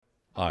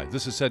Hi,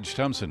 this is Sedge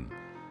Thompson.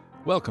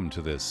 Welcome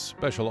to this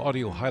special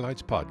audio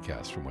highlights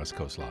podcast from West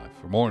Coast Live.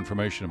 For more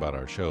information about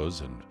our shows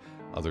and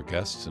other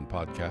guests and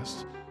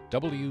podcasts,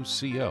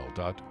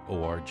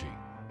 wcl.org.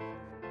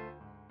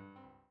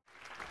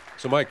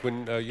 So, Mike,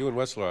 when you and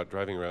Wessler are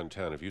driving around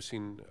town, have you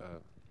seen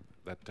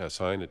that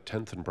sign at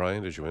 10th and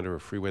Bryant as you enter a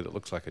freeway that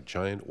looks like a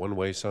giant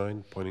one-way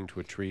sign pointing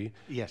to a tree?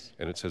 Yes.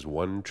 And it says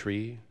one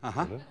tree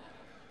Uh-huh. on it?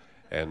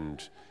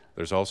 And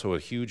there's also a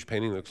huge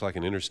painting that looks like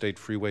an interstate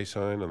freeway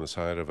sign on the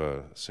side of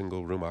a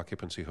single-room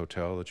occupancy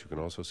hotel that you can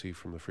also see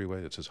from the freeway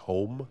that says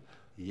home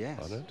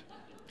Yes. on it.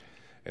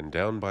 And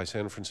down by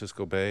San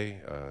Francisco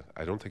Bay,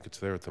 I don't think it's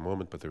there at the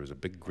moment, but there was a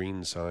big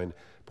green sign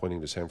pointing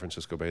to San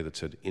Francisco Bay that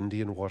said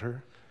Indian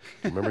water.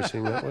 Do you remember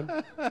seeing that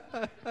one?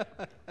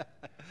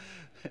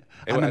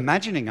 I'm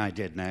imagining I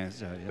did now.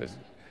 So, yes.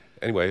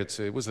 Anyway,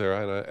 it was there,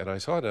 and I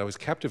saw it, and I was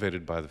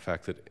captivated by the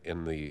fact that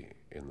in the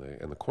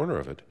corner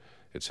of it,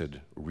 it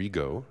said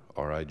Rigo,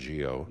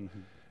 R-I-G-O,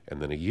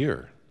 and then a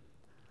year.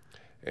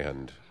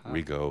 And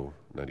Rigo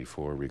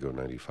 94, Rigo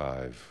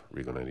 95,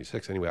 Rigo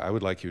 96. Anyway, I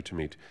would like you to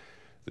meet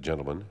the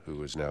gentleman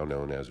who is now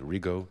known as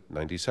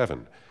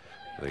Rigo97,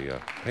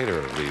 the painter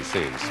of these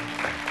scenes.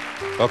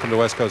 Welcome to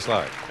West Coast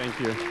Live. Thank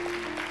you.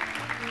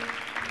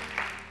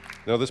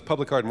 Now, this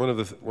public art, one of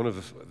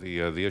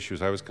the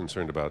issues I was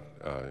concerned about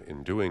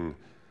in doing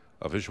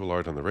a visual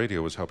art on the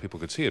radio was how people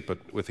could see it.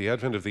 But with the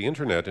advent of the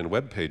internet and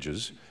web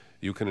pages,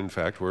 you can, in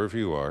fact, wherever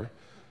you are,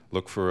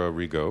 look for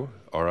Rigo,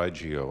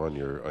 R-I-G-O, on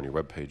your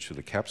web page through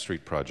the Cap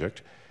Street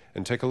Project,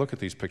 and take a look at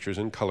these pictures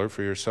in color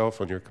for yourself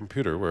on your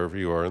computer wherever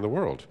you are in the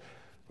world,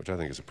 which I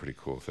think is a pretty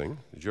cool thing.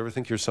 Did you ever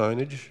think your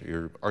signage,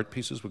 your art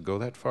pieces would go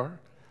that far?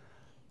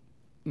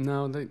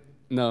 No.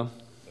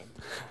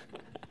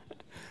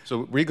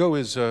 So Rigo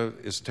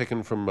is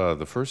taken from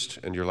the first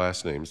and your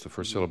last names, the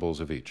first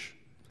syllables of each.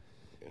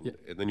 And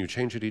then you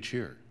change it each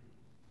year.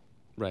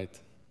 Right.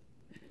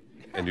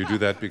 And you do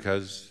that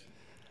because?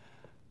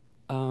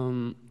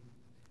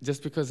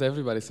 Just because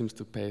everybody seems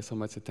to pay so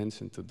much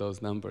attention to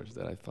those numbers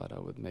that I thought I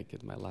would make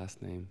it my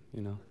last name,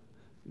 you know?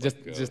 Just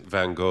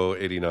Van Gogh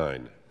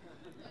 89.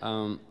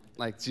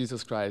 like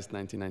Jesus Christ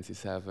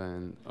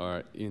 1997,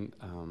 or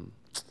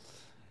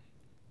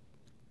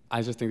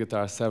I just think that there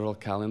are several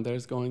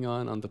calendars going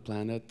on the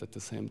planet at the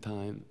same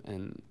time,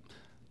 and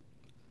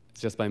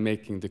just by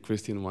making the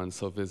Christian one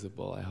so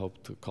visible, I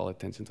hope to call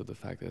attention to the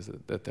fact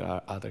that there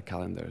are other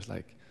calendars,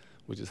 like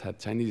we just had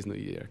Chinese New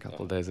Year a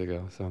couple days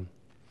ago,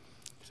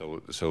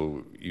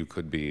 So you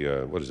could be,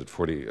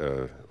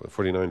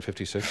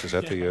 4956, is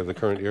that the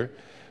current year?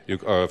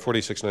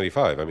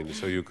 4695, I mean,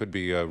 so you could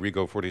be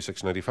Rigo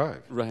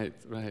 4695. Right.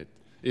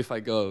 If I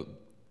go,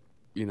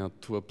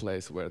 to a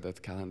place where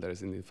that calendar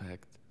is in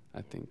effect,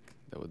 I think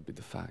that would be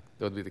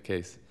the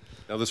case.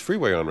 Now this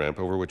freeway on-ramp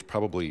over which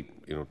probably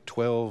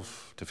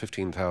 12 to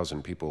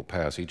 15,000 people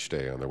pass each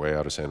day on their way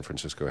out of San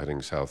Francisco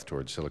heading south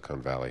towards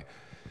Silicon Valley,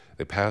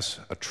 they pass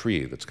a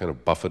tree that's kind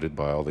of buffeted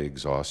by all the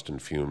exhaust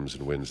and fumes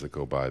and winds that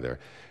go by there.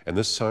 And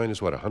this sign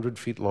is 100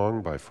 feet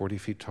long by 40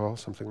 feet tall,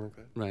 something like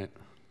that? Right.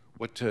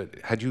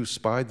 Had you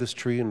spied this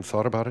tree and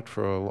thought about it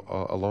for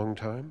a long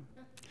time?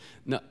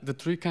 No, the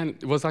tree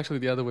it was actually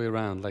the other way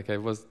around. Like I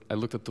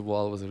looked at the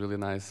wall, it was a really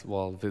nice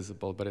wall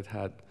visible, but it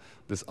had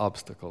this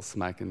obstacle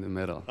smack in the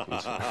middle,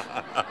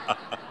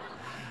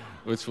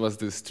 which was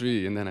this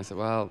tree. And then I said,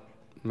 well,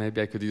 maybe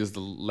I could use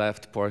the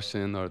left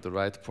portion or the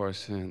right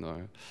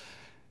portion,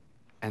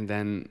 and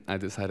then I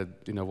decided,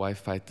 why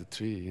fight the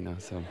tree,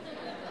 So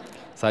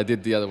I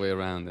did the other way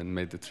around and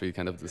made the tree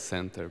kind of the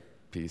center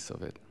piece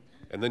of it.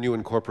 And then you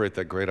incorporate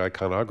that great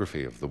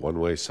iconography of the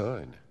one-way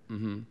sign.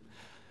 Mm-hmm.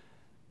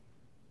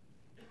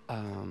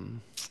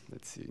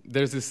 Let's see.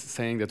 There's this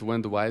saying that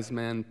when the wise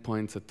man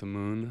points at the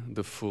moon,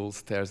 the fool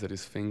stares at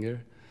his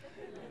finger.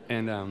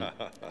 And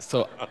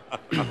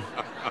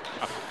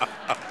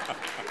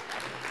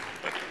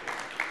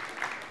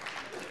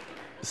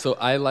so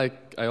I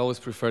always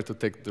prefer to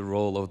take the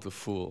role of the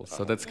fool.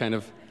 So that's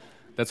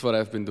what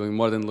I've been doing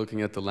more than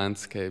looking at the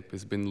landscape,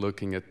 is been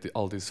looking at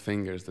all these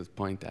fingers that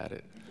point at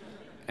it.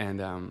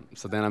 And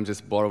so then I'm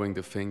just borrowing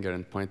the finger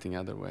and pointing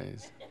other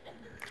ways.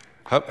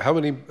 How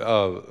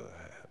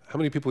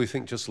many people you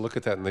think just look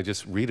at that and they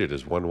just read it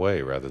as one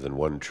way rather than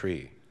one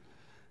tree?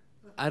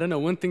 I don't know.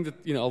 One thing that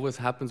always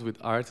happens with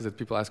art is that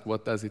people ask,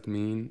 what does it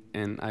mean?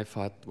 And I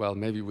thought, well,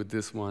 maybe with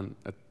this one,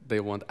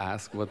 they won't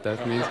ask what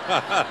that means.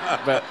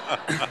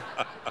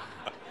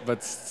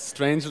 But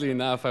strangely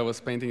enough, I was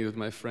painting it with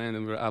my friend,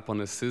 and we were up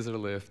on a scissor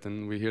lift,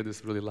 and we hear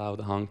this really loud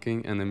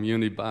honking, and a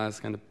muni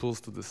bus kind of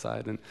pulls to the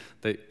side, and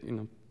they,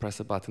 press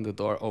a button, the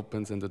door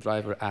opens, and the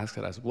driver asks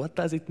us, what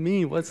does it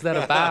mean? What's that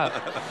about?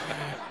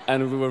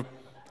 And we were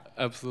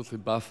absolutely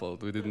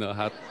baffled. We didn't know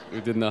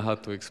how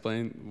to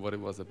explain what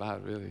it was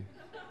about, really.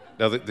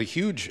 Now, the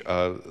huge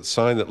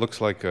sign that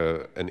looks like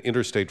an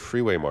interstate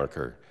freeway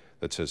marker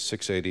that says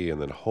 680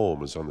 and then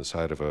home is on the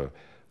side of a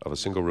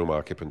single-room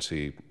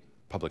occupancy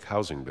public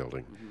housing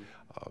building.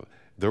 Mm-hmm.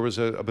 There was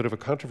a bit of a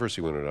controversy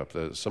when it up.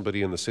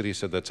 Somebody in the city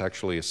said that's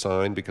actually a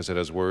sign because it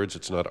has words,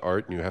 it's not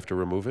art, and you have to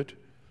remove it.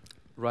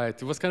 Right.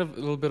 It was kind of a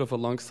little bit of a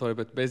long story,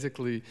 but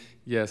basically,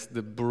 yes,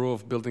 the Bureau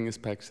of Building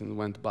Inspection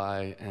went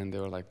by and they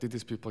were like, did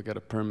these people get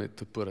a permit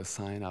to put a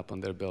sign up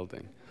on their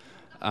building?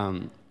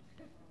 But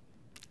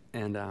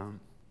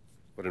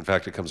in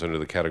fact, it comes under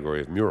the category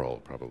of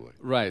mural, probably.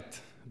 Right.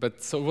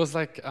 But so it was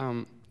like,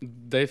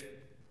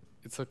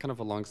 it's a kind of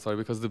a long story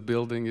because the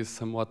building is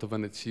somewhat of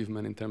an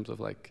achievement in terms of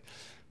like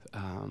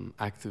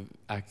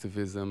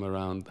activism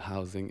around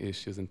housing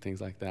issues and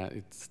things like that.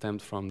 It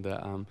stemmed from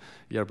the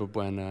Yerba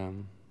Buena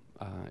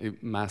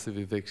massive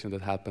eviction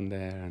that happened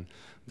there, and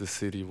the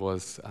city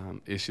was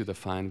issued a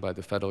fine by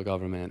the federal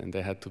government, and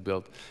they had to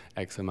build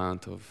X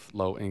amount of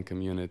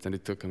low-income units, and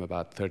it took them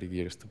about 30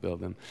 years to build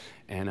them.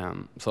 And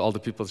so all the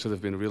people should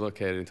have been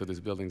relocated into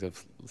these buildings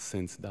have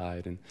since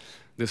died. And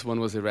this one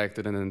was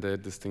erected, and then they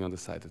had this thing on the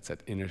side that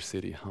said inner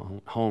city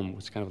home,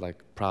 which kind of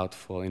like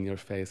proudful, in your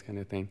face kind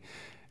of thing.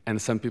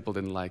 And some people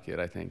didn't like it,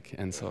 I think.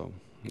 And so,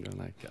 you know,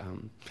 like,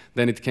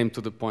 then it came to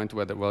the point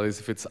where, well,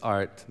 if it's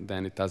art,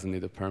 then it doesn't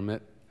need a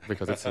permit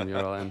because it's a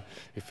mural, and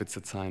if it's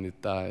a sign, it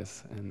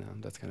dies. And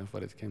that's kind of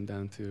what it came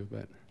down to.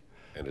 But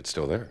and it's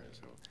still there.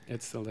 So.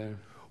 It's still there.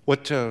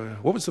 What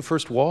was the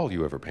first wall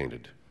you ever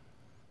painted?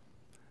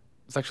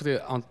 It's actually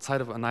outside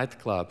of a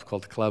nightclub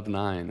called Club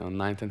 9 on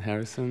 9th and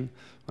Harrison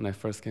when I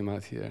first came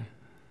out here.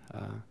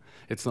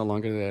 It's no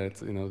longer there.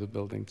 It's, you know, the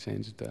building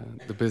changed,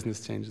 the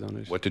business changed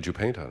ownership. What did you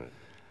paint on it?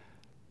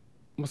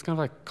 It was kind of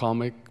like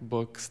comic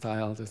book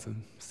style, just a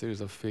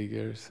series of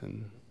figures.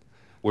 And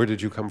where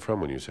did you come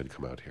from when you said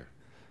come out here?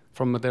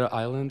 From Madeira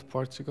Island,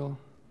 Portugal.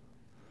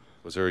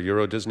 Was there a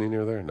Euro Disney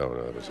near there? No,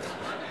 that was it.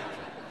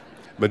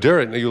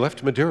 Madeira, you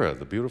left Madeira,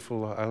 the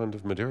beautiful island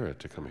of Madeira,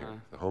 to come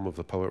here, the home of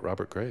the poet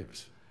Robert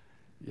Graves.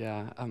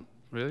 Yeah,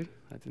 really?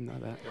 I didn't know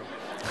that.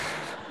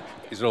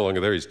 He's no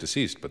longer there, he's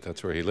deceased, but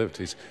that's where he lived.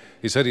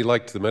 He said he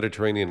liked the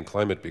Mediterranean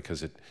climate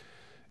because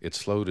it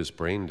slowed his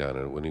brain down,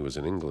 and when he was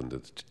in England,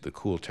 the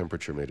cool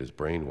temperature made his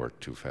brain work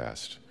too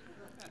fast.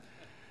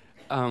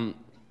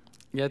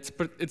 Yeah,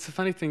 it's a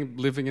funny thing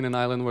living in an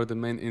island where the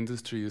main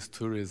industry is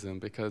tourism,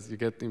 because you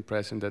get the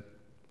impression that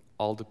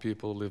all the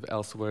people live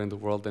elsewhere in the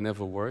world, they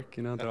never work,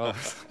 you know,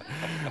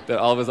 they're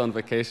always on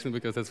vacation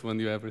because that's when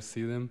you ever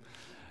see them.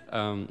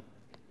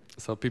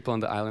 So people on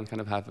the island kind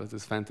of have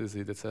this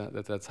fantasy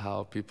that's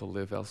how people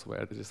live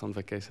elsewhere. They're just on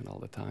vacation all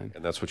the time.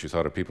 And that's what you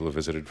thought of people who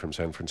visited from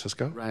San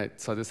Francisco?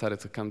 Right, so I decided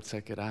to come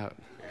check it out.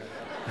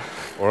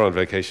 Or on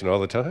vacation all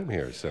the time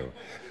here, So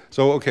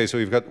okay, so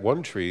you've got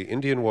one tree.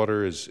 Indian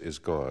Water is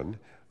gone.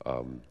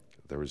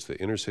 There was the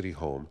inner city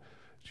home.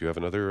 Do you have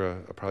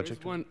another project?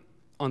 There's one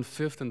on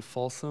 5th and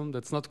Folsom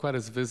that's not quite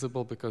as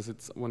visible because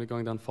it's when you're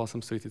going down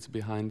Folsom Street, it's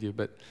behind you,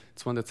 but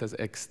it's one that says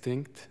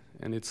extinct,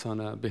 and it's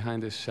on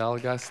behind a Shell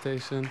gas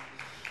station.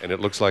 And it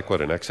looks like,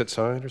 what, an exit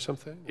sign or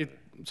something?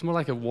 It's more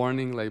like a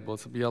warning label.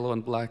 It's yellow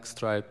and black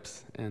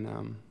stripes,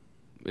 and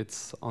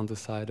it's on the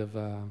side of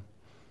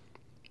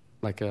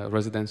like a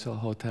residential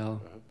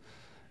hotel.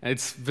 And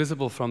it's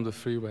visible from the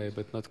freeway,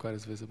 but not quite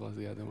as visible as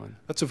the other one.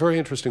 That's a very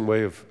interesting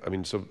way of, I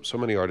mean, so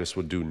many artists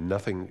would do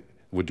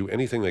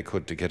anything they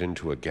could to get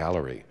into a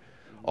gallery.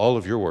 All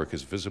of your work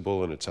is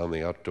visible, and it's on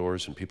the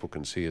outdoors, and people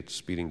can see it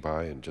speeding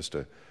by in just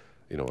a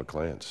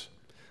glance.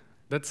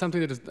 That's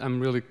something that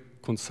I'm really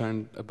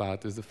concerned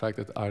about, is the fact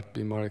that art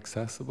be more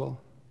accessible.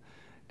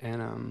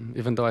 And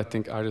even though I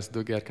think artists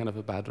do get kind of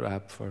a bad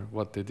rap for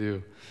what they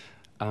do,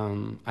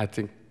 I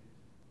think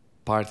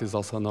part is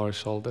also on our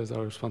shoulders,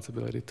 our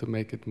responsibility to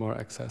make it more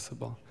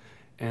accessible.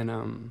 And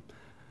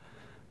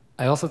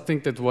I also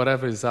think that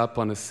whatever is up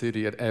on a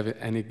city at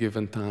any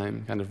given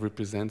time kind of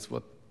represents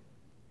what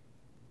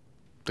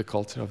the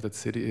culture of that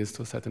city is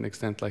to a certain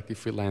extent. Like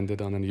if we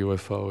landed on a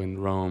UFO in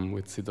Rome,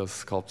 we'd see those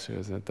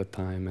sculptures at that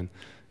time, and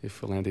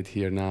if we landed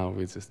here now,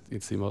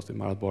 you'd see mostly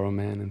Marlboro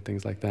Man and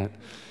things like that.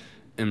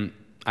 And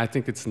I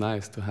think it's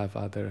nice to have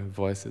other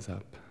voices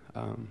up.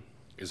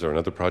 Is there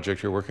another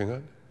project you're working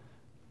on?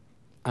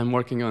 I'm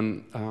working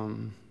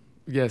on,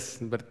 yes,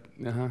 but,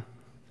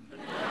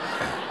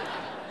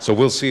 So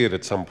we'll see it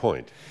at some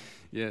point.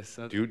 Yes.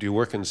 Do you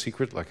work in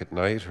secret, like at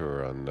night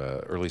or on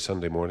early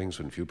Sunday mornings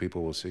when few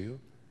people will see you?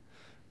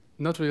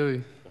 Not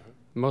really.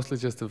 Mostly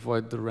just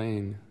avoid the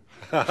rain.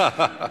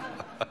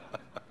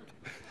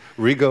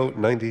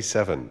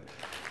 Rigo97.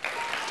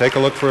 Take a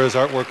look for his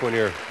artwork when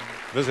you're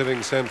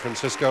visiting San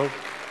Francisco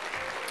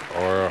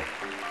or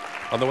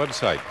on the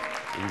website.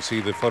 You can see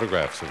the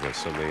photographs of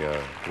this on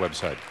the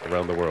website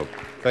around the world.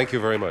 Thank you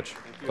very much.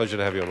 Pleasure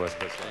to have you on West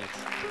Coast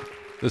Live.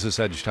 This is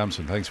Sedge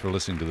Thompson. Thanks for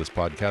listening to this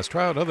podcast.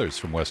 Try out others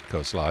from West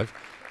Coast Live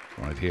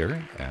right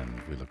here,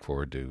 and we look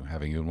forward to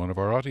having you in one of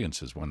our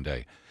audiences one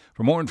day.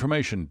 For more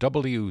information,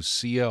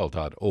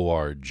 WCL.org.